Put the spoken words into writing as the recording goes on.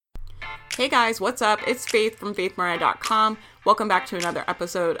Hey guys, what's up? It's Faith from faithmariah.com. Welcome back to another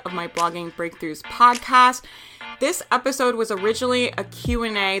episode of my Blogging Breakthroughs podcast. This episode was originally a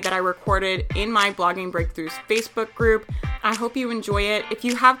Q&A that I recorded in my Blogging Breakthroughs Facebook group. I hope you enjoy it. If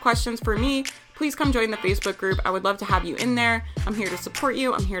you have questions for me, please come join the Facebook group. I would love to have you in there. I'm here to support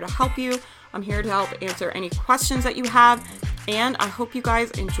you. I'm here to help you. I'm here to help answer any questions that you have. And I hope you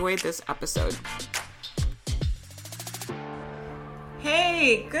guys enjoyed this episode.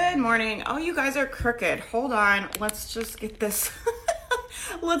 Hey, good morning. Oh, you guys are crooked. Hold on. Let's just get this.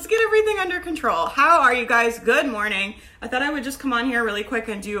 Let's get everything under control. How are you guys? Good morning. I thought I would just come on here really quick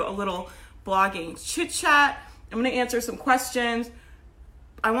and do a little blogging chit chat. I'm going to answer some questions.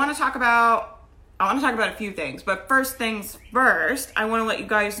 I want to talk about a few things, but first things first, I want to let you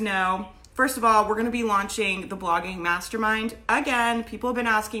guys know, first of all, we're going to be launching the Blogging Mastermind. Again, people have been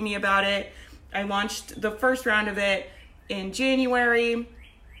asking me about it. I launched the first round of it in January.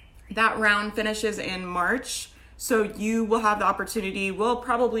 That round finishes in March. So you will have the opportunity, we'll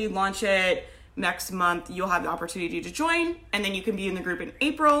probably launch it next month. You'll have the opportunity to join, and then you can be in the group in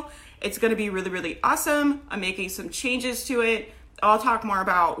April. It's going to be really, really awesome. I'm making some changes to it. I'll talk more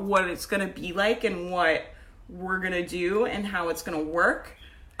about what it's going to be like and what we're going to do and how it's going to work.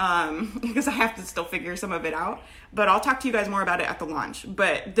 Because I have to still figure some of it out, but I'll talk to you guys more about it at the launch.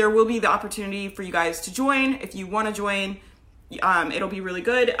 But there will be the opportunity for you guys to join. If you want to join, it'll be really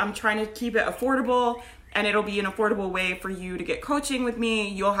good. I'm trying to keep it affordable, and it'll be an affordable way for you to get coaching with me.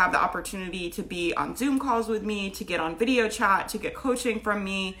 You'll have the opportunity to be on Zoom calls with me, to get on video chat, to get coaching from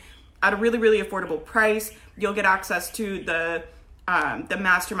me at a really, really affordable price. You'll get access to the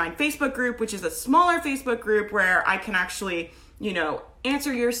Mastermind Facebook group, which is a smaller Facebook group where I can actually,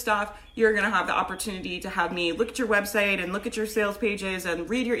 answer your stuff. You're going to have the opportunity to have me look at your website and look at your sales pages and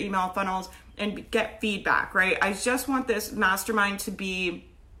read your email funnels and get feedback, right? I just want this mastermind to be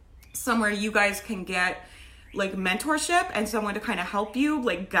somewhere you guys can get like mentorship and someone to kind of help you,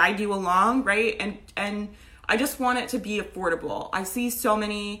 like guide you along, right? And I just want it to be affordable. I see so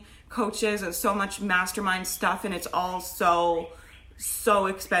many coaches and so much mastermind stuff, and it's all so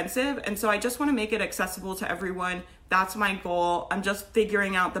expensive. And so I just want to make it accessible to everyone. That's my goal. I'm just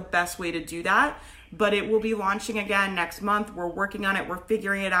figuring out the best way to do that, but it will be launching again next month. We're working on it. We're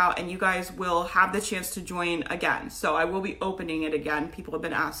figuring it out, and you guys will have the chance to join again. So I will be opening it again. People have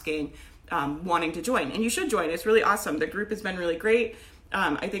been asking, wanting to join, and you should join. It's really awesome. The group has been really great.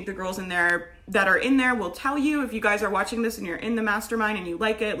 I think the girls in there that are in there will tell you. If you guys are watching this and you're in the mastermind and you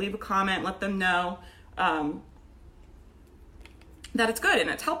like it, leave a comment, let them know that it's good and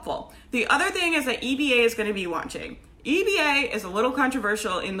it's helpful. The other thing is that EBA is going to be launching. EBA is a little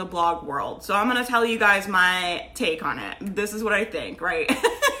controversial in the blog world, so I'm going to tell you guys my take on it. This is what I think, right?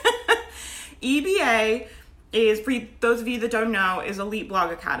 EBA is, for those of you that don't know, is Elite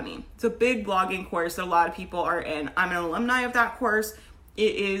Blog Academy. It's a big blogging course that a lot of people are in. I'm an alumni of that course.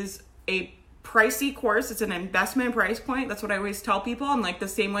 It is a pricey course. It's an investment price point. That's what I always tell people. And like the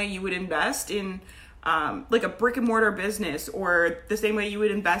same way you would invest in like a brick and mortar business, or the same way you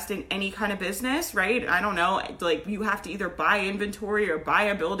would invest in any kind of business, right? I don't know, like you have to either buy inventory or buy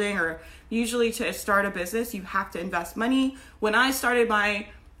a building, or usually to start a business, you have to invest money. When I started my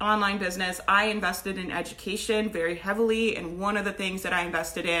online business, I invested in education very heavily. And one of the things that I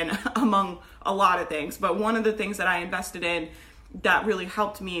invested in, among a lot of things, but one of the things that I invested in that really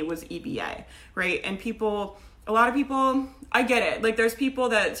helped me was EBA, right? And a lot of people, I get it. Like there's people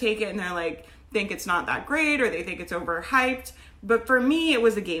that take it and they're like, think it's not that great, or they think it's overhyped. But for me, it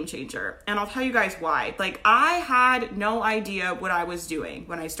was a game changer. And I'll tell you guys why. Like I had no idea what I was doing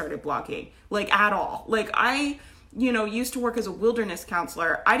when I started blogging, like at all. Like I, used to work as a wilderness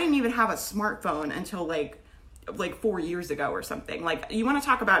counselor. I didn't even have a smartphone until like 4 years ago or something. Like you want to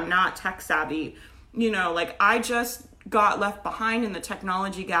talk about not tech savvy, like I just got left behind in the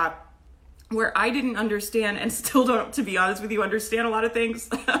technology gap, where I didn't understand, and still don't, to be honest with you, understand a lot of things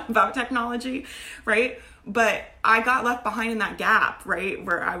about technology, right? But I got left behind in that gap, right?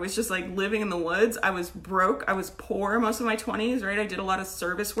 Where I was just like living in the woods. I was broke. I was poor most of my 20s, right? I did a lot of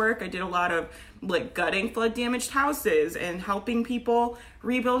service work. I did a lot of like gutting flood damaged houses and helping people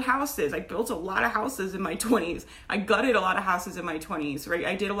rebuild houses. I built a lot of houses in my 20s. I gutted a lot of houses in my 20s, right?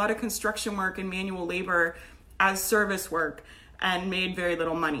 I did a lot of construction work and manual labor as service work, and made very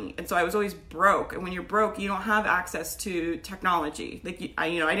little money. And so I was always broke. And when you're broke, you don't have access to technology. Like,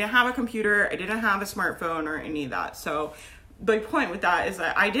 I didn't have a computer. I didn't have a smartphone or any of that. So the point with that is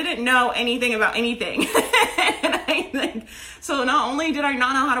that I didn't know anything about anything. So not only did I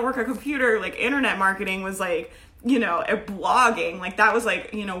not know how to work a computer, like internet marketing was like, a blogging, like that was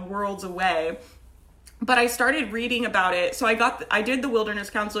like, worlds away. But I started reading about it. So I did the wilderness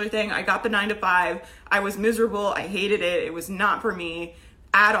counselor thing. I got the 9 to 5. I was miserable. I hated it. It was not for me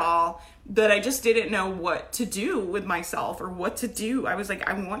at all. But I just didn't know what to do with myself or what to do. I was like,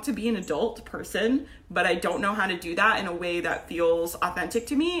 I want to be an adult person, but I don't know how to do that in a way that feels authentic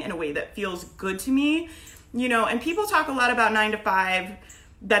to me, in a way that feels good to me. And people talk a lot about 9 to 5.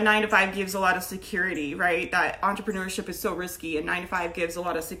 That 9 to 5 gives a lot of security, right? That entrepreneurship is so risky, and 9 to 5 gives a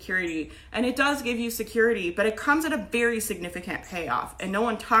lot of security. And it does give you security, but it comes at a very significant payoff. And no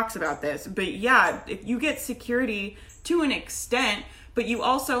one talks about this. But yeah, if you get security to an extent, but you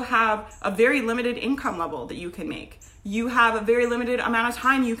also have a very limited income level that you can make. You have a very limited amount of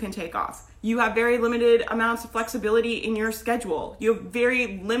time you can take off. You have very limited amounts of flexibility in your schedule. You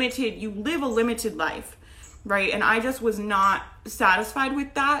live a limited life. Right. And I just was not satisfied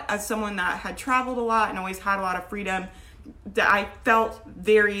with that as someone that had traveled a lot and always had a lot of freedom, that I felt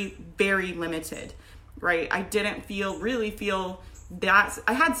very, very limited. Right. I didn't really feel that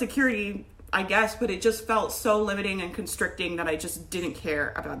I had security, I guess, but it just felt so limiting and constricting that I just didn't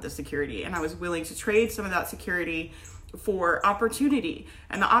care about the security. And I was willing to trade some of that security for opportunity.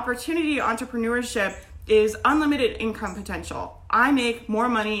 And the opportunity of entrepreneurship is unlimited income potential. I make more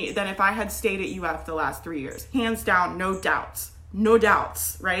money than if I had stayed at UF the last 3 years. Hands down, no doubts,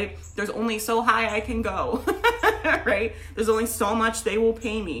 right? There's only so high I can go, right? There's only so much they will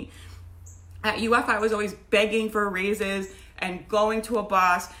pay me. At UF, I was always begging for raises and going to a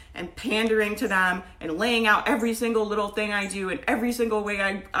boss and pandering to them and laying out every single little thing I do and every single way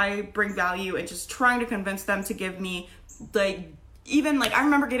I bring value, and just trying to convince them to give me I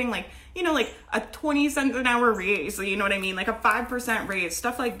remember getting a 20 cents an hour raise, you know what I mean? Like a 5% raise,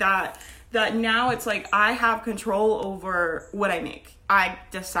 stuff like that now it's like I have control over what I make. I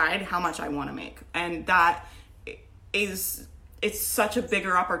decide how much I want to make. And that it's such a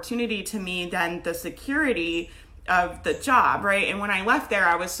bigger opportunity to me than the security of the job, right? And when I left there,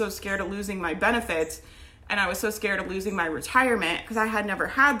 I was so scared of losing my benefits, and I was so scared of losing my retirement, because I had never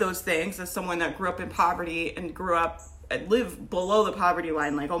had those things as someone that grew up in poverty and live below the poverty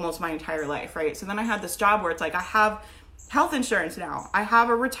line like almost my entire life, right? So then I had this job where it's like I have health insurance now, I have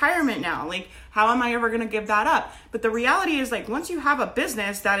a retirement now, like how am I ever going to give that up? But the reality is, like, once you have a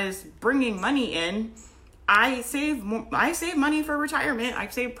business that is bringing money in, I save money for retirement. I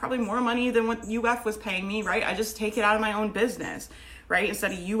save probably more money than what UF was paying me, right? I just take it out of my own business, right?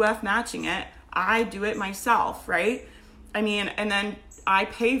 Instead of UF matching it, I do it myself, right? I mean, and then I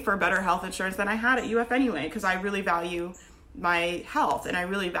pay for better health insurance than I had at UF anyway, because I really value my health and I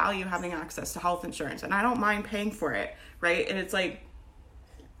really value having access to health insurance, and I don't mind paying for it, right? And it's like,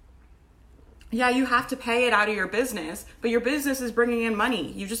 yeah, you have to pay it out of your business, but your business is bringing in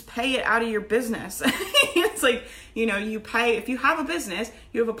money. You just pay it out of your business. It's like, you pay, if you have a business,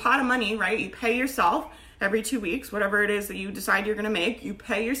 you have a pot of money, right? You pay yourself every 2 weeks, whatever it is that you decide you're going to make, you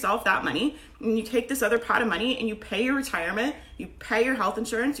pay yourself that money, and you take this other pot of money and you pay your retirement, you pay your health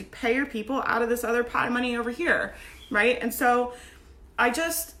insurance, you pay your people out of this other pot of money over here, right? And so I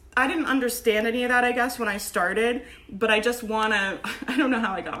didn't understand any of that, I guess, when I started, but I just I don't know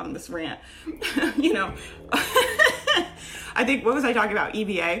how I got on this rant, I think, what was I talking about?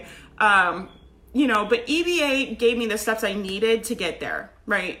 EBA. But EBA gave me the steps I needed to get there,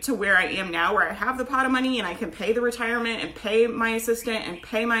 right? To where I am now, where I have the pot of money and I can pay the retirement and pay my assistant and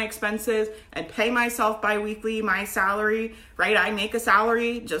pay my expenses and pay myself bi-weekly, my salary, right? I make a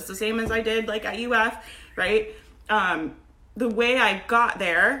salary just the same as I did like at UF, right? The way I got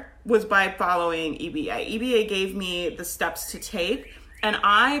there was by following EBA. EBA gave me the steps to take, and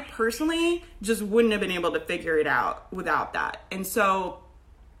I personally just wouldn't have been able to figure it out without that. And so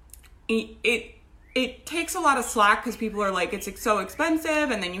it takes a lot of slack, because people are like, it's so expensive,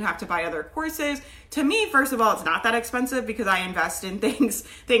 and then you have to buy other courses. To me, first of all, it's not that expensive, because I invest in things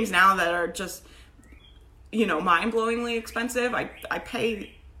now that are just, mind-blowingly expensive. I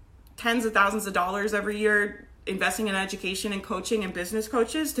pay tens of thousands of dollars every year investing in education and coaching and business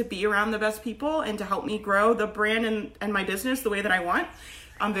coaches to be around the best people and to help me grow the brand and my business the way that I want.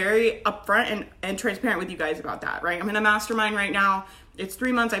 I'm very upfront and transparent with you guys about that, right? I'm in a mastermind right now. It's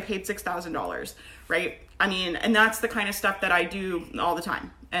 3 months. I paid $6,000, right? I mean, and that's the kind of stuff that I do all the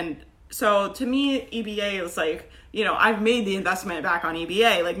time. And so to me, EBA is like, I've made the investment back on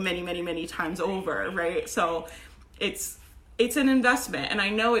EBA like many, many, many times over, right? So it's an investment. And I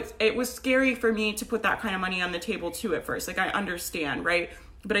know it was scary for me to put that kind of money on the table too at first. Like, I understand, right?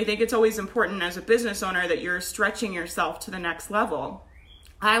 But I think it's always important as a business owner that you're stretching yourself to the next level.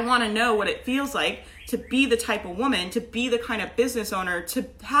 I want to know what it feels like to be the type of woman, to be the kind of business owner, to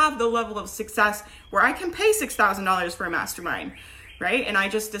have the level of success where I can pay $6,000 for a mastermind, right? And I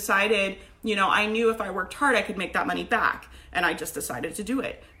just decided I knew if I worked hard, I could make that money back. And I just decided to do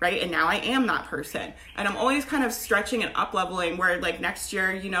it, right? And now I am that person. And I'm always kind of stretching and up leveling where like next year,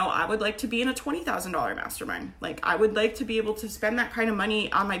 I would like to be in a $20,000 mastermind. Like I would like to be able to spend that kind of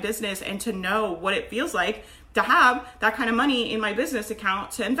money on my business and to know what it feels like to have that kind of money in my business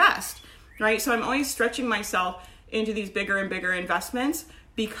account to invest, right? So I'm always stretching myself into these bigger and bigger investments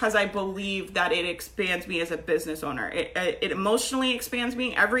because I believe that it expands me as a business owner. It emotionally expands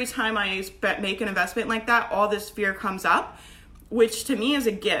me. Every time I make an investment like that, all this fear comes up, which to me is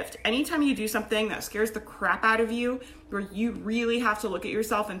a gift. Anytime you do something that scares the crap out of you, where you really have to look at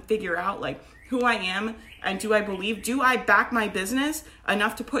yourself and figure out like who I am and do I back my business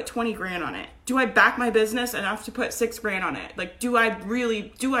enough to put 20 grand on it? Do I back my business enough to put 6 grand on it? Like, do I really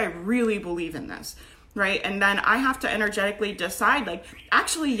believe in this? Right? And then I have to energetically decide like,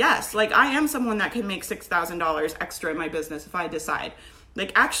 actually, yes, like I am someone that can make $6,000 extra in my business if I decide.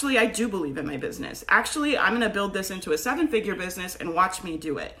 Like, actually, I do believe in my business. Actually, I'm going to build this into a 7-figure business and watch me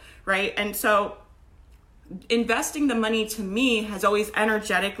do it. Right? And so investing the money to me has always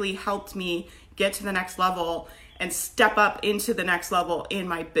energetically helped me get to the next level and step up into the next level in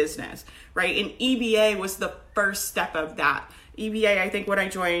my business. Right? And EBA was the first step of that. EBA, I think when I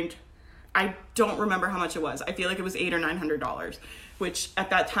joined, I don't remember how much it was. I feel like it was $800 or $900, which at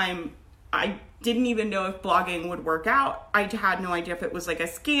that time, I didn't even know if blogging would work out. I had no idea if it was like a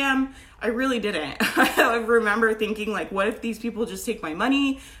scam. I really didn't. I remember thinking like, what if these people just take my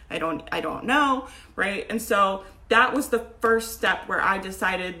money? I don't know, right? And so that was the first step where I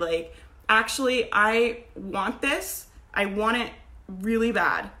decided like, actually, I want this. I want it really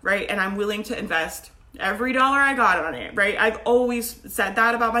bad, right? And I'm willing to invest every dollar I got on it, right? I've always said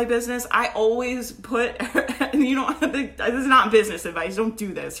that about my business. I always put, this is not business advice, don't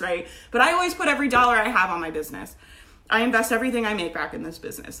do this, right? But I always put every dollar I have on my business. I invest everything I make back in this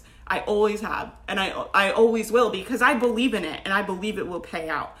business. I always have, and I always will, because I believe in it and I believe it will pay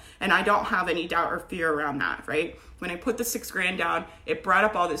out. And I don't have any doubt or fear around that, right? When I put the 6 grand down, it brought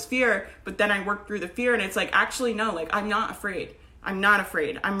up all this fear, but then I worked through the fear and it's like, actually, no, like I'm not afraid. I'm not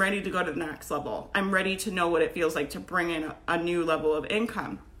afraid. I'm ready to go to the next level. I'm ready to know what it feels like to bring in a new level of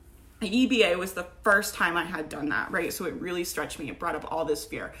income. EBA was the first time I had done that, right? So it really stretched me. It brought up all this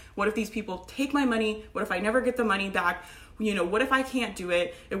fear. What if these people take my money? What if I never get the money back? What if I can't do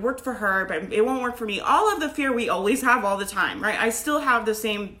it? It worked for her, but it won't work for me. All of the fear we always have all the time, right? I still have the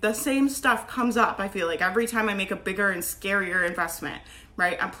same stuff comes up. I feel like every time I make a bigger and scarier investment,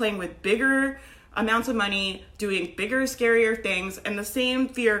 right? I'm playing with bigger amounts of money, doing bigger, scarier things, and the same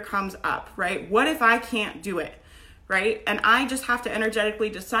fear comes up, right? What if I can't do it, right? And I just have to energetically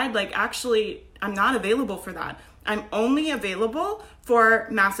decide, like, actually, I'm not available for that. I'm only available for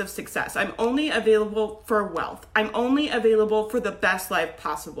massive success. I'm only available for wealth. I'm only available for the best life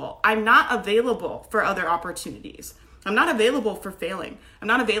possible. I'm not available for other opportunities. I'm not available for failing. I'm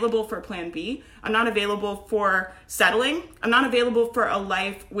not available for plan B. I'm not available for settling. I'm not available for a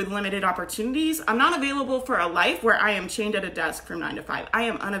life with limited opportunities. I'm not available for a life where I am chained at a desk from 9 to 5. I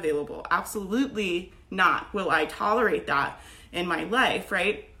am unavailable. Absolutely not will I tolerate that in my life,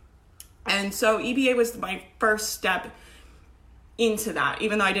 right? And so EBA was my first step into that,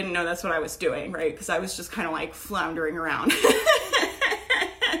 even though I didn't know that's what I was doing, right? Because I was just kind of like floundering around.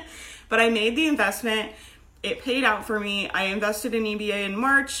 But I made the investment. It paid out for me. I invested in EBA in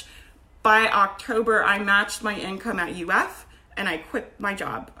March. By October, I matched my income at UF and I quit my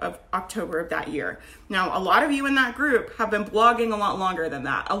job of October of that year. Now, a lot of you in that group have been blogging a lot longer than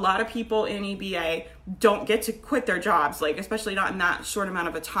that. A lot of people in EBA don't get to quit their jobs, like especially not in that short amount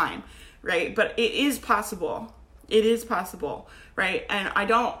of a time, right? But it is possible. It is possible, right? And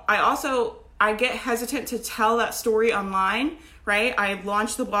I get hesitant to tell that story online, right? I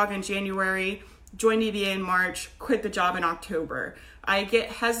launched the blog in January, joined EBA in March, quit the job in October. I get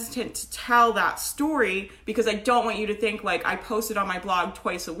hesitant to tell that story because I don't want you to think like I posted on my blog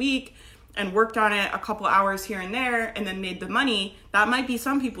twice a week and worked on it a couple hours here and there and then made the money. That might be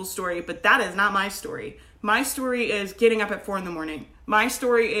some people's story, but that is not my story. My story is getting up at 4 a.m. My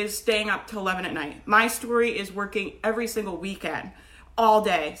story is staying up till 11 at night. My story is working every single weekend, all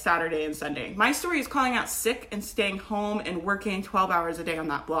day, Saturday and Sunday. My story is calling out sick and staying home and working 12 hours a day on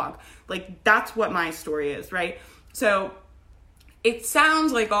that blog. Like that's what my story is, right? So it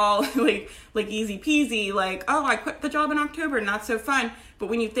sounds like all like easy peasy, like, oh, I quit the job in October, not so fun. But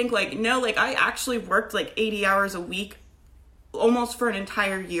when you think like, no, like I actually worked like 80 hours a week almost for an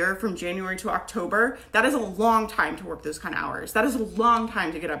entire year from January to October. That is a long time to work those kind of hours. That is a long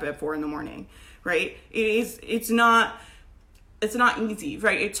time to get up at 4 a.m, right? It's not easy,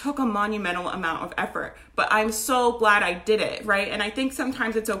 right? It took a monumental amount of effort, but I'm so glad I did it, right? And I think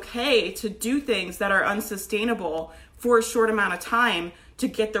sometimes it's okay to do things that are unsustainable for a short amount of time to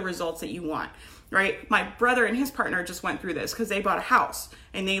get the results that you want, right? My brother and his partner just went through this because they bought a house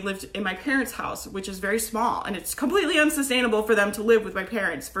and they lived in my parents' house, which is very small, and it's completely unsustainable for them to live with my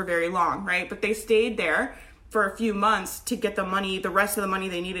parents for very long, right? But they stayed there for a few months to get the money, the rest of the money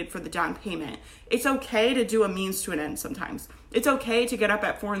they needed for the down payment. It's okay to do a means to an end sometimes. It's okay to get up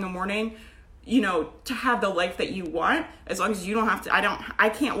at 4 a.m, to have the life that you want, as long as you don't have to. I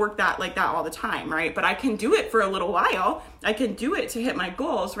can't work like that all the time, right? But I can do it for a little while. I can do it to hit my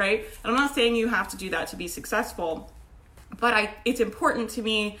goals, right? And I'm not saying you have to do that to be successful, but it's important to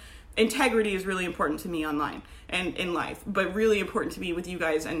me. Integrity is really important to me online and in life, but really important to me with you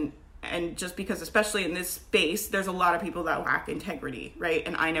guys. And just because, especially in this space, there's a lot of people that lack integrity, right?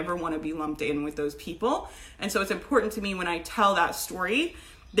 And I never want to be lumped in with those people. And so it's important to me when I tell that story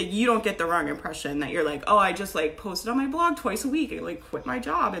that you don't get the wrong impression that you're like, oh, I just posted on my blog twice a week. I quit my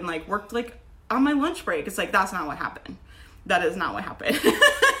job and worked on my lunch break. It's that's not what happened. That is not what happened.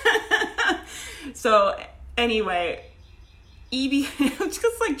 So anyway, EBA, I'm just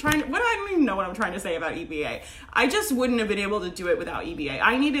I don't even know what I'm trying to say about EBA. I just wouldn't have been able to do it without EBA.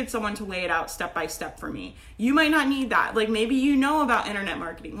 I needed someone to lay it out step by step for me. You might not need that. Maybe you know about internet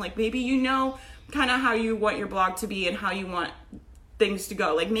marketing. Maybe you know kind of how you want your blog to be and how you want things to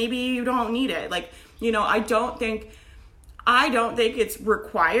go. Maybe you don't need it. I don't think it's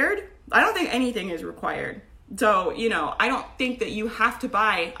required. I don't think anything is required. So, I don't think that you have to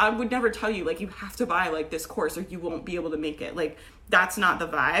buy. I would never tell you you have to buy this course or you won't be able to make it. That's not the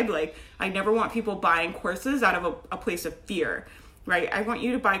vibe. I never want people buying courses out of a place of fear, right? I want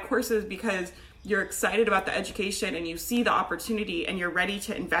you to buy courses because you're excited about the education and you see the opportunity and you're ready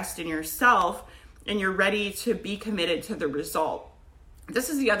to invest in yourself and you're ready to be committed to the result. This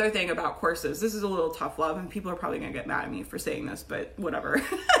is the other thing about courses. This is a little tough love and people are probably going to get mad at me for saying this, but whatever.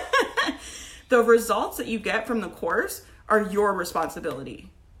 The results that you get from the course are your responsibility.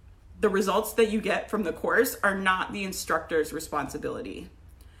 The results that you get from the course are not the instructor's responsibility.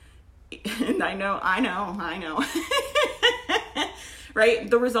 And I know. Right?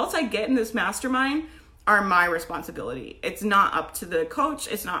 The results I get in this mastermind are my responsibility. It's not up to the coach.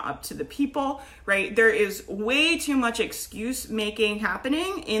 It's not up to the people, right? There is way too much excuse making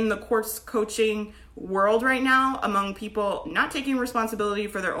happening in the course coaching world right now among people not taking responsibility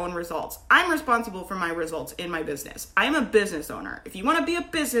for their own results. I'm responsible for my results in my business. I'm a business owner. If you want to be a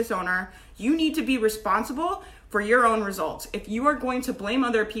business owner, you need to be responsible for your own results. If you are going to blame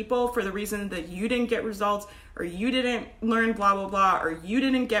other people for the reason that you didn't get results or you didn't learn blah, blah, blah, or you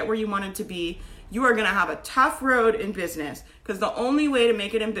didn't get where you wanted to be, you are going to have a tough road in business, because the only way to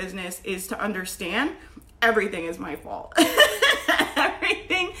make it in business is to understand everything is my fault.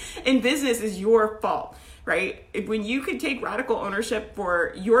 Everything in business is your fault, right? When you can take radical ownership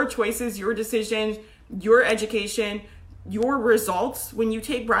for your choices, your decisions, your education, your results, when you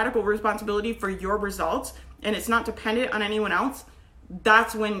take radical responsibility for your results and it's not dependent on anyone else,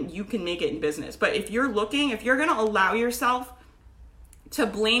 that's when you can make it in business. But if you're going to allow yourself to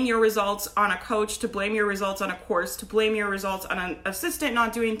blame your results on a coach, to blame your results on a course, to blame your results on an assistant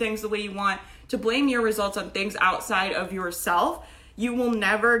not doing things the way you want, to blame your results on things outside of yourself, you will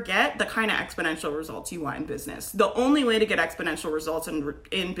never get the kind of exponential results you want in business. The only way to get exponential results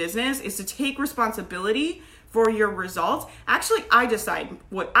in business is to take responsibility for your results. Actually, I decide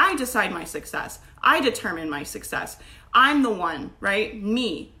my success. I determine my success. I'm the one, right?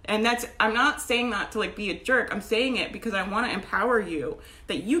 Me. And I'm not saying that to be a jerk. I'm saying it because I want to empower you,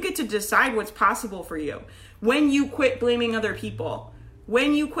 that you get to decide what's possible for you. When you quit blaming other people,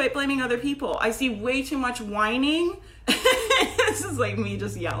 I see way too much whining. This is me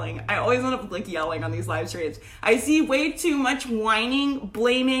just yelling. I always end up yelling on these live streams. I see way too much whining,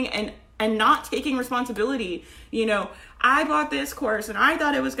 blaming, and not taking responsibility. I bought this course and I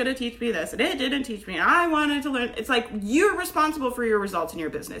thought it was going to teach me this and it didn't teach me and I wanted to learn. It's you're responsible for your results in your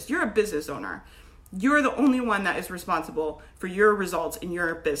business. You're a business owner. You're the only one that is responsible for your results in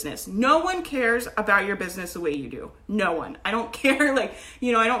your business. No one cares about your business the way you do. No one. I don't care. I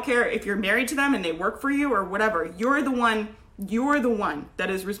don't care if you're married to them and they work for you or whatever. You're the one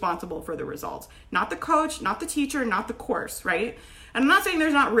that is responsible for the results. Not the coach, not the teacher, not the course, right? And I'm not saying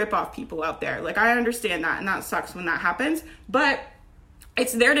there's not rip-off people out there. I understand that, and that sucks when that happens, but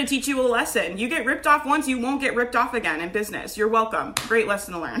it's there to teach you a lesson. You get ripped off once, you won't get ripped off again in business. You're welcome. Great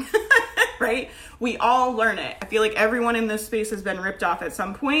lesson to learn, right? We all learn it. I feel like everyone in this space has been ripped off at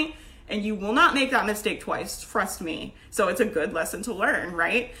some point, and you will not make that mistake twice, trust me. So it's a good lesson to learn,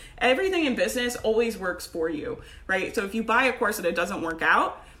 right? Everything in business always works for you, right? So if you buy a course and it doesn't work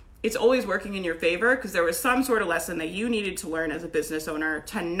out, it's always working in your favor because there was some sort of lesson that you needed to learn as a business owner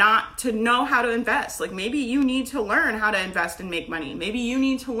to know how to invest. Like maybe you need to learn how to invest and make money. Maybe you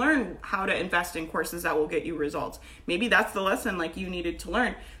need to learn how to invest in courses that will get you results. Maybe that's the lesson like you needed to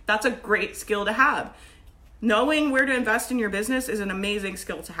learn. That's a great skill to have. Knowing where to invest in your business is an amazing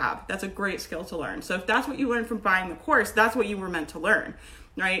skill to have. That's a great skill to learn. So if that's what you learned from buying the course, that's what you were meant to learn,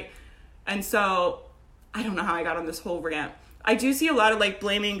 right? And so I don't know how I got on this whole rant. I do see a lot of like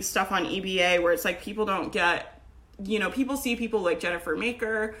blaming stuff on EBA where it's like people don't get, people see people like Jennifer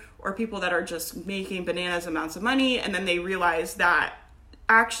Maker or people that are just making bananas amounts of money. And then they realize that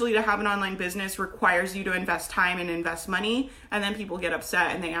actually to have an online business requires you to invest time and invest money. And then people get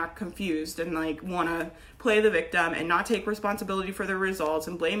upset and they act confused and like want to play the victim and not take responsibility for their results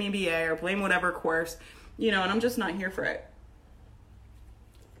and blame EBA or blame whatever course, and I'm just not here for it.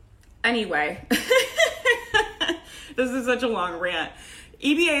 Anyway. This is such a long rant.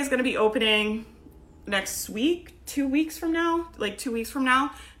 EBA is going to be opening next week, 2 weeks from now, like 2 weeks from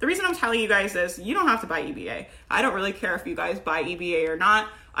now. The reason I'm telling you guys this, you don't have to buy EBA. I don't really care if you guys buy EBA or not.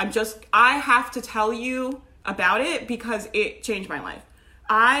 I have to tell you about it because it changed my life.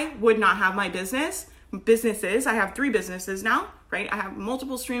 I would not have my businesses. I have 3 businesses now, right? I have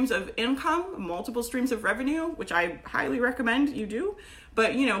multiple streams of income, multiple streams of revenue, which I highly recommend you do.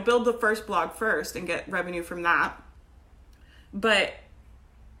 But, build the first blog first and get revenue from that. But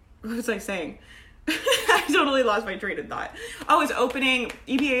what was I saying? I totally lost my train of thought. Oh, it's opening.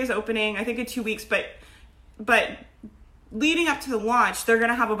 EBA is opening, I think in 2 weeks, but leading up to the launch, they're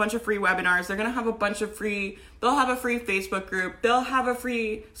going to have a bunch of free webinars. They're going to have they'll have a free Facebook group. They'll have a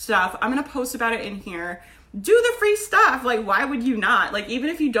free stuff. I'm going to post about it in here. Do the free stuff. Like, why would you not? Like, even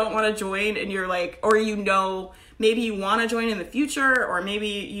if you don't want to join and you're like, or maybe you want to join in the future, or maybe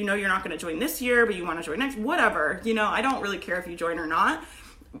you're not going to join this year, but you want to join next, whatever. I don't really care if you join or not.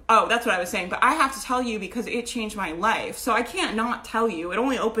 Oh, that's what I was saying. But I have to tell you because it changed my life. So I can't not tell you. It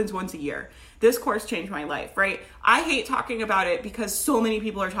only opens once a year. This course changed my life, right? I hate talking about it because so many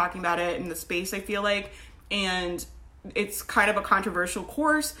people are talking about it in the space, I feel like. And it's kind of a controversial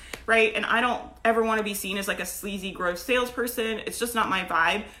course, right? And I don't ever want to be seen as like a sleazy, gross salesperson. It's just not my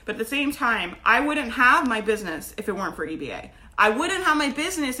vibe. But at the same time, I wouldn't have my business if it weren't for EBA. I wouldn't have my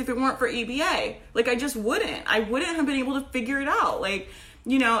business if it weren't for EBA. Like, I just wouldn't. I wouldn't have been able to figure it out. Like,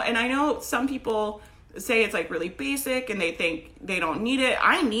 and I know some people say it's like really basic and they think they don't need it.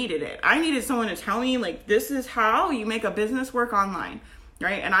 I needed it. I needed someone to tell me like, this is how you make a business work online.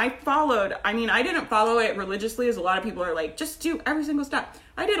 Right. And I didn't follow it religiously as a lot of people are like, just do every single step.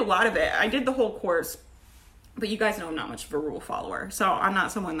 I did a lot of it. I did the whole course, but you guys know I'm not much of a rule follower. So I'm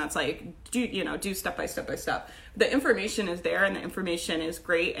not someone that's like, do step by step by step. The information is there and the information is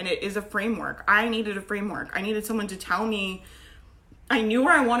great. And it is a framework. I needed a framework. I needed someone to tell me. I knew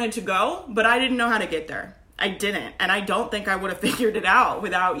where I wanted to go, but I didn't know how to get there. I didn't. And I don't think I would have figured it out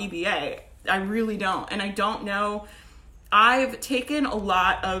without EBA. I really don't. And I don't know. I've taken a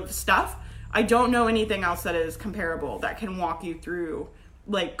lot of stuff. I don't know anything else that is comparable that can walk you through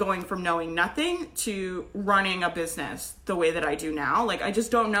like going from knowing nothing to running a business the way that I do now. Like, I just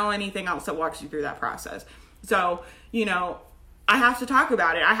don't know anything else that walks you through that process. So, I have to talk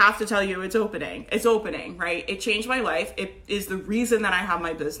about it. I have to tell you it's opening. It's opening, right? It changed my life. It is the reason that I have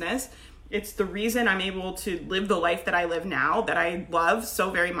my business. It's the reason I'm able to live the life that I live now, that I love so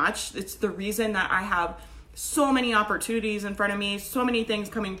very much. It's the reason that I have so many opportunities in front of me, so many things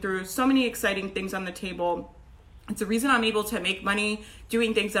coming through, so many exciting things on the table. It's the reason I'm able to make money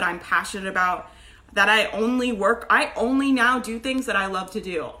doing things that I'm passionate about, that I only now do things that I love to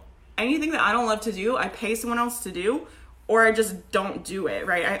do. Anything that I don't love to do, I pay someone else to do, or I just don't do it,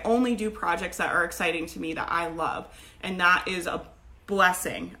 right? I only do projects that are exciting to me, that I love. And that is a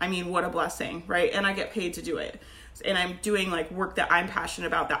blessing. I mean, what a blessing, right? And I get paid to do it. And I'm doing like work that I'm passionate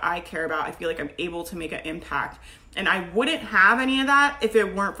about, that I care about. I feel like I'm able to make an impact. And I wouldn't have any of that if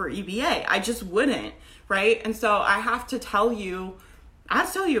it weren't for EBA. I just wouldn't, right? And so I have to tell you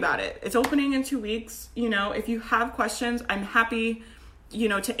about it. It's opening in 2 weeks. If you have questions, I'm happy,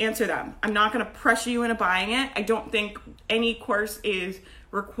 to answer them. I'm not going to pressure you into buying it. I don't think any course is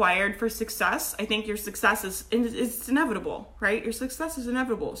required for success. I think your success is inevitable, right? Your success is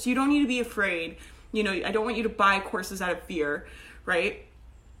inevitable. So you don't need to be afraid. I don't want you to buy courses out of fear, right?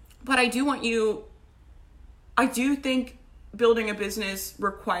 But I do think building a business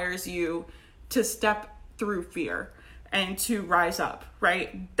requires you to step through fear. and to rise up,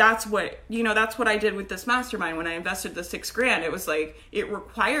 right? That's what I did with this mastermind when I invested the $6,000. It was like, it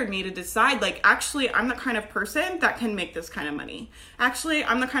required me to decide, like, actually, I'm the kind of person that can make this kind of money. Actually,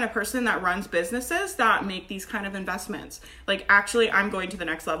 I'm the kind of person that runs businesses that make these kind of investments. Like, actually, I'm going to the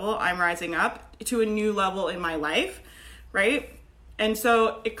next level. I'm rising up to a new level in my life, right? And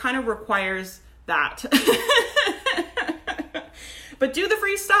so it kind of requires that. But do the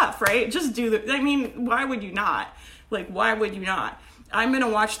free stuff, right? Just why would you not? Like, why would you not? I'm going to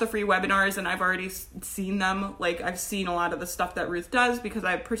watch the free webinars, and I've already seen them. Like, I've seen a lot of the stuff that Ruth does because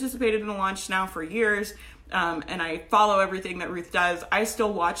I've participated in the launch now for years, and I follow everything that Ruth does. I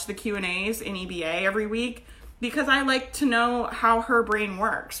still watch the Q&As in EBA every week because I like to know how her brain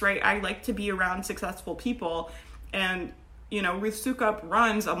works, right? I like to be around successful people, and Ruth Soukup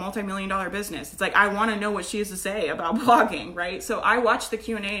runs a multi-million-dollar business. It's like, I want to know what she has to say about blogging, right? So I watch the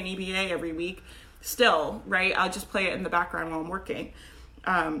Q&A in EBA every week still, right? I'll just play it in the background while I'm working.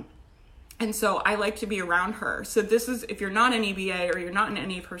 And so I like to be around her. So this is, if you're not in EBA or you're not in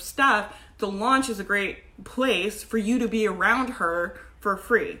any of her stuff, the launch is a great place for you to be around her for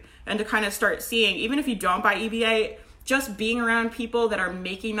free and to kind of start seeing, even if you don't buy EBA, just being around people that are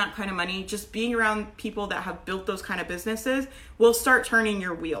making that kind of money, just being around people that have built those kind of businesses will start turning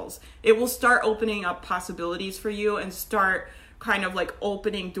your wheels. It will start opening up possibilities for you and start kind of like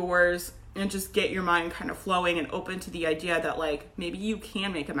opening doors and just get your mind kind of flowing and open to the idea that, like, maybe you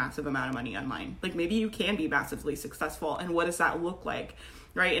can make a massive amount of money online. Like, maybe you can be massively successful, and what does that look like,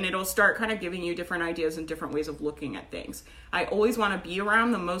 right? And it'll start kind of giving you different ideas and different ways of looking at things. I always want to be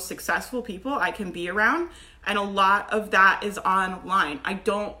around the most successful people I can be around, and a lot of that is online. I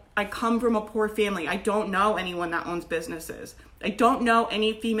come from a poor family. I don't know anyone that owns businesses. I don't know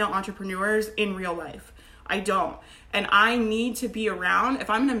any female entrepreneurs in real life. I don't. And I need to be around, if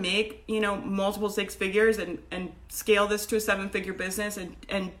I'm going to make, multiple six figures and scale this to a 7-figure business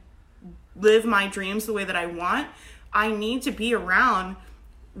and live my dreams the way that I want, I need to be around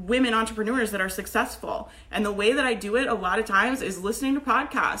women entrepreneurs that are successful. And the way that I do it a lot of times is listening to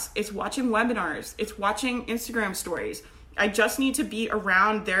podcasts. It's watching webinars. It's watching Instagram stories. I just need to be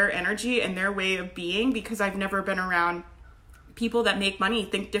around their energy and their way of being because I've never been around people that make money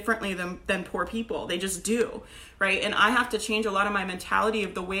think differently than poor people. They just do, right? And I have to change a lot of my mentality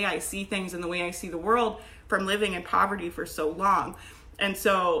of the way I see things and the way I see the world from living in poverty for so long. And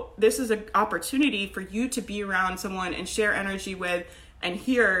so this is an opportunity for you to be around someone and share energy with and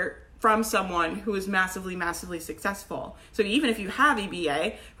hear from someone who is massively, massively successful. So even if you have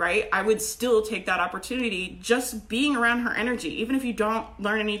EBA, right, I would still take that opportunity just being around her energy. Even if you don't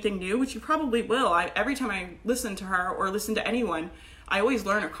learn anything new, which you probably will. Every time I listen to her or listen to anyone, I always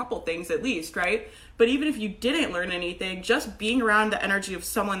learn a couple things at least, right? But even if you didn't learn anything, just being around the energy of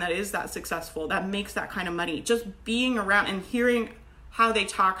someone that is that successful, that makes that kind of money, just being around and hearing how they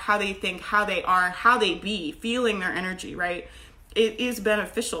talk, how they think, how they are, how they be, feeling their energy, right? It is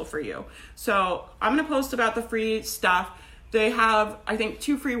beneficial for you. So I'm going to post about the free stuff. They have, I think,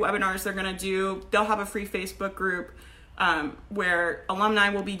 2 free webinars they're going to do. They'll have a free Facebook group where alumni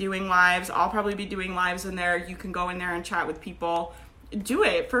will be doing lives. I'll probably be doing lives in there. You can go in there and chat with people. Do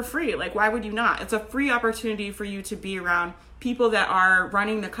it for free. Like, why would you not? It's a free opportunity for you to be around people that are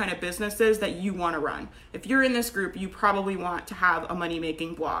running the kind of businesses that you want to run. If you're in this group, you probably want to have a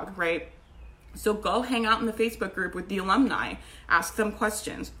money-making blog, right? So go hang out in the Facebook group with the alumni, ask them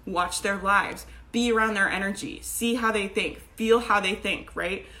questions, watch their lives, be around their energy, see how they think, feel how they think,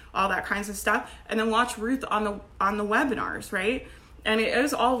 right? All that kinds of stuff. And then watch Ruth on the webinars, right? And it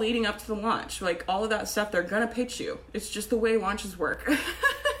is all leading up to the launch. Like, all of that stuff, they're going to pitch you. It's just the way launches work.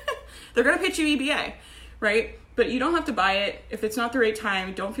 They're going to pitch you EBA, right? But you don't have to buy it. If it's not the right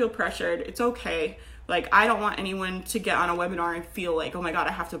time, don't feel pressured. It's okay. Like, I don't want anyone to get on a webinar and feel like, oh my God,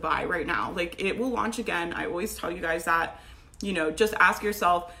 I have to buy right now. Like, it will launch again. I always tell you guys that, just ask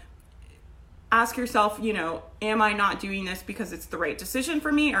yourself, am I not doing this because it's the right decision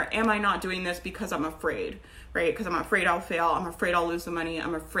for me? Or am I not doing this because I'm afraid, right? Because I'm afraid I'll fail. I'm afraid I'll lose the money.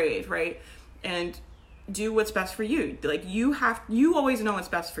 I'm afraid, right? And do what's best for you. Like, you always know what's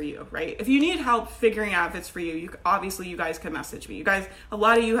best for you, right? If you need help figuring out if it's for you, obviously you guys can message me. You guys, a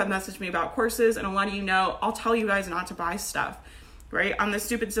lot of you have messaged me about courses, and a lot of you know, I'll tell you guys not to buy stuff, right? On the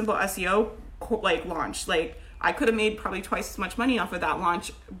Stupid Simple SEO launch, I could have made probably twice as much money off of that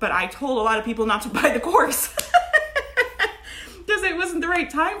launch, but I told a lot of people not to buy the course because it wasn't the right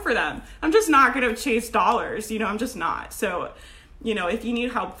time for them. I'm just not going to chase dollars, I'm just not. So, if you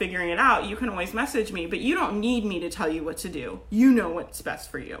need help figuring it out, you can always message me, but you don't need me to tell you what to do. You know what's best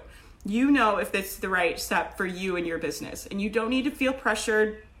for you. You know if it's the right step for you and your business, and you don't need to feel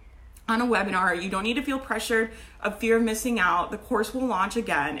pressured on a webinar. You don't need to feel pressured of fear of missing out. The course will launch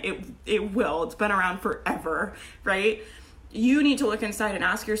again. It will. It's been around forever, right? You need to look inside and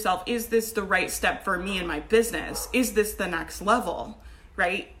ask yourself, is this the right step for me in my business? Is this the next level,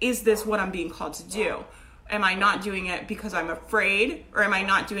 right? Is this what I'm being called to do? Am I not doing it because I'm afraid, or am I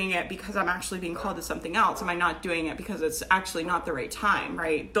not doing it because I'm actually being called to something else? Am I not doing it because it's actually not the right time,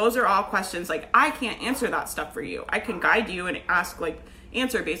 right? Those are all questions. Like, I can't answer that stuff for you. I can guide you and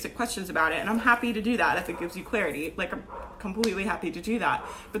answer basic questions about it. And I'm happy to do that if it gives you clarity. Like, I'm completely happy to do that.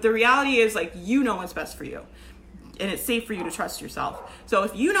 But the reality is, like, you know what's best for you. And it's safe for you to trust yourself. So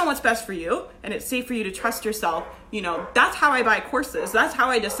if you know what's best for you and it's safe for you to trust yourself, that's how I buy courses. That's how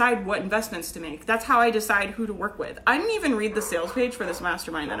I decide what investments to make. That's how I decide who to work with. I didn't even read the sales page for this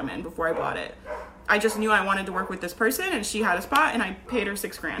mastermind that I'm in before I bought it. I just knew I wanted to work with this person, and she had a spot, and I paid her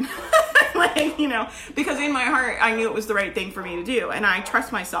 $6,000. Because in my heart, I knew it was the right thing for me to do, and I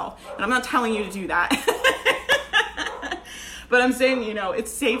trust myself. And I'm not telling you to do that. But I'm saying,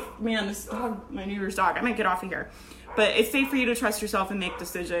 it's safe. Man, this dog, my neighbor's dog, I might get off of here. But it's safe for you to trust yourself and make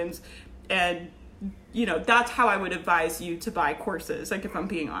decisions. And, that's how I would advise you to buy courses. Like, if I'm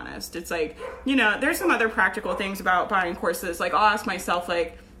being honest, it's like, there's some other practical things about buying courses. Like, I'll ask myself,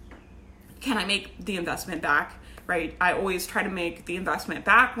 like, can I make the investment back, right? I always try to make the investment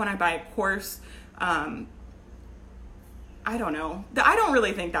back when I buy a course. I don't know. I don't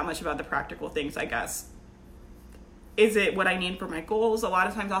really think that much about the practical things, I guess. Is it what I need for my goals? A lot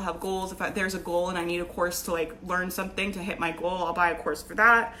of times I'll have goals. If there's a goal and I need a course to learn something to hit my goal, I'll buy a course for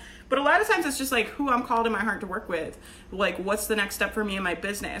that. But a lot of times it's just who I'm called in my heart to work with. What's the next step for me in my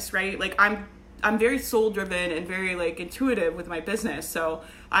business, right? I'm very soul driven and very intuitive with my business. So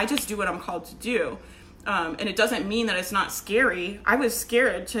I just do what I'm called to do. And it doesn't mean that it's not scary. I was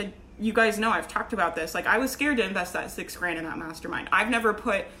scared to, you guys know, I've talked about this. I was scared to invest that $6,000 in that mastermind.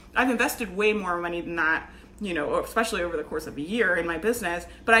 I've invested way more money than that, especially over the course of a year in my business,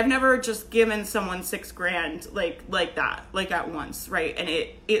 but I've never just given someone $6,000 like that, at once. Right. And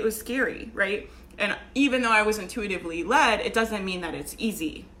it was scary. Right. And even though I was intuitively led, it doesn't mean that it's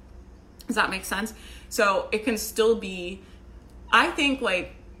easy. Does that make sense? So it can still be, I think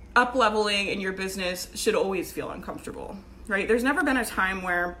up leveling in your business should always feel uncomfortable, right? There's never been a time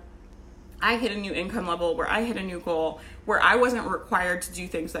where I hit a new income level, where I hit a new goal, where I wasn't required to do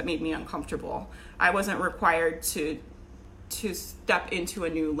things that made me uncomfortable. I wasn't required to step into a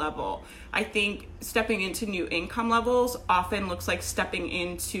new level. I think stepping into new income levels often looks like stepping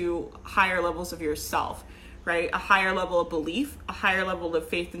into higher levels of yourself, right? A higher level of belief, a higher level of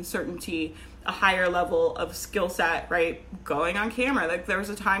faith and certainty, a higher level of skill set, right? Going on camera. There was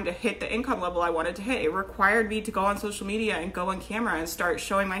a time to hit the income level I wanted to hit. It required me to go on social media and go on camera and start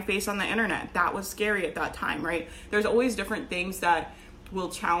showing my face on the internet. That was scary at that time, right? There's always different things that will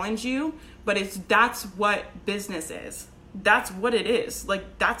challenge you, but that's what business is. That's what it is.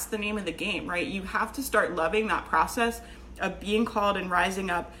 That's the name of the game, right? You have to start loving that process of being called and rising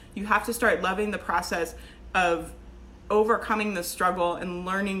up. You have to start loving the process of overcoming the struggle and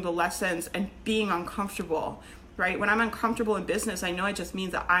learning the lessons and being uncomfortable, right? When I'm uncomfortable in business, I know it just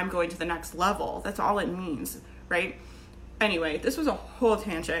means that I'm going to the next level. That's all it means, right? Anyway, this was a whole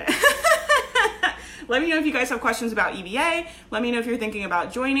tangent. Let me know if you guys have questions about EBA. Let me know if you're thinking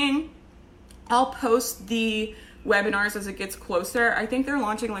about joining. I'll post the webinars as it gets closer. I think they're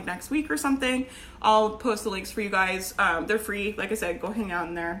launching next week or something. I'll post the links for you guys. They're free. Like I said, go hang out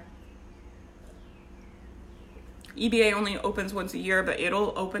in there. EBA only opens once a year, but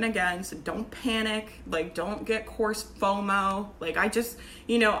it'll open again. So don't panic. Don't get course FOMO.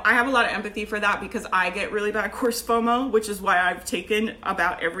 I have a lot of empathy for that because I get really bad course FOMO, which is why I've taken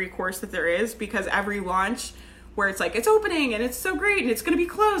about every course that there is, because every launch where it's opening and it's so great and it's going to be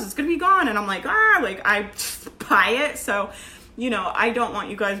closed, it's going to be gone. And I'm I buy it. So, I don't want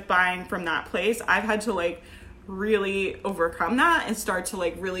you guys buying from that place. I've had to really overcome that and start to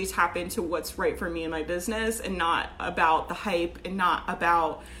really tap into what's right for me in my business, and not about the hype, and not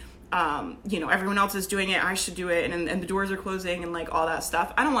about everyone else is doing it, I should do it, and the doors are closing and all that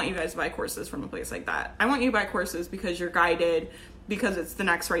stuff. I don't want you guys to buy courses from a place like that. I want you to buy courses because you're guided, because it's the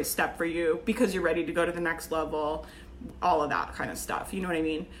next right step for you, because you're ready to go to the next level, all of that kind of stuff. You know what I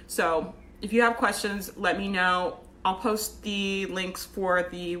mean? So if you have questions, let me know. I'll post the links for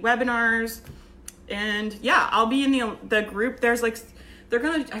the webinars. And yeah, I'll be in the group. There's I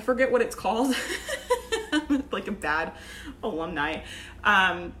forget what it's called. A bad alumni.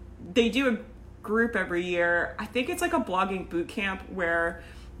 They do a group every year. I think it's a blogging boot camp where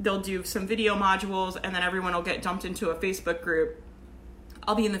they'll do some video modules and then everyone will get dumped into a Facebook group.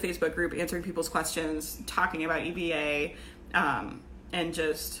 I'll be in the Facebook group answering people's questions, talking about EBA, and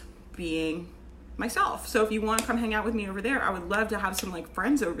just being myself. So if you want to come hang out with me over there, I would love to have some like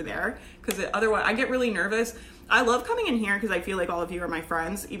friends over there, because otherwise I get really nervous. I love coming in here because I feel like all of you are my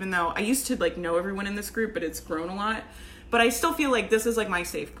friends, even though I used to like know everyone in this group, but it's grown a lot. But I still feel like this is like my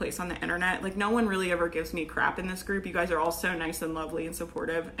safe place on the internet. Like no one really ever gives me crap in this group. You guys are all so nice and lovely and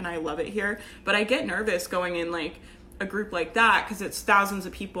supportive, and I love it here. But I get nervous going in like a group like that because it's thousands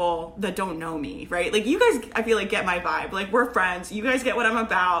of people that don't know me, right? Like you guys, I feel like, get my vibe. Like we're friends. You guys get what I'm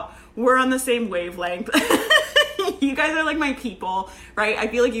about. We're on the same wavelength. You guys are like my people, right? I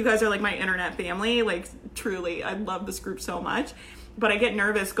feel like you guys are like my internet family. Like truly, I love this group so much. But I get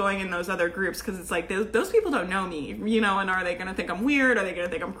nervous going in those other groups because it's like those people don't know me, you know, and are they going to think I'm weird? Are they going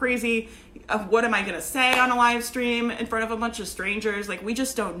to think I'm crazy? What am I going to say on a live stream in front of a bunch of strangers? Like, we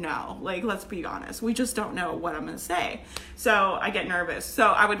just don't know. Like, let's be honest. We just don't know what I'm going to say. So I get nervous. So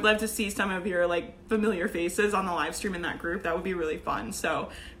I would love to see some of your like familiar faces on the live stream in that group. That would be really fun. So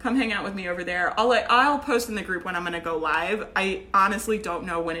come hang out with me over there. I'll post in the group when I'm going to go live. I honestly don't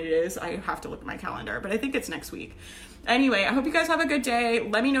know when it is. I have to look at my calendar, but I think it's next week. Anyway, I hope you guys have a good day.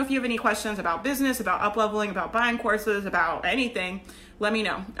 Let me know if you have any questions about business, about up-leveling, about buying courses, about anything. Let me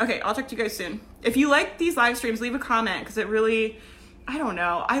know. Okay, I'll talk to you guys soon. If you like these live streams, leave a comment, because it really, I don't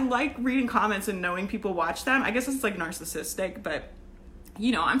know. I like reading comments and knowing people watch them. I guess it's like narcissistic, but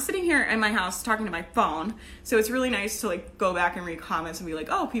you know, I'm sitting here in my house talking to my phone. So it's really nice to like go back and read comments and be like,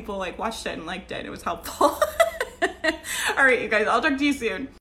 oh, people like watched it and liked it. It was helpful. All right, you guys, I'll talk to you soon.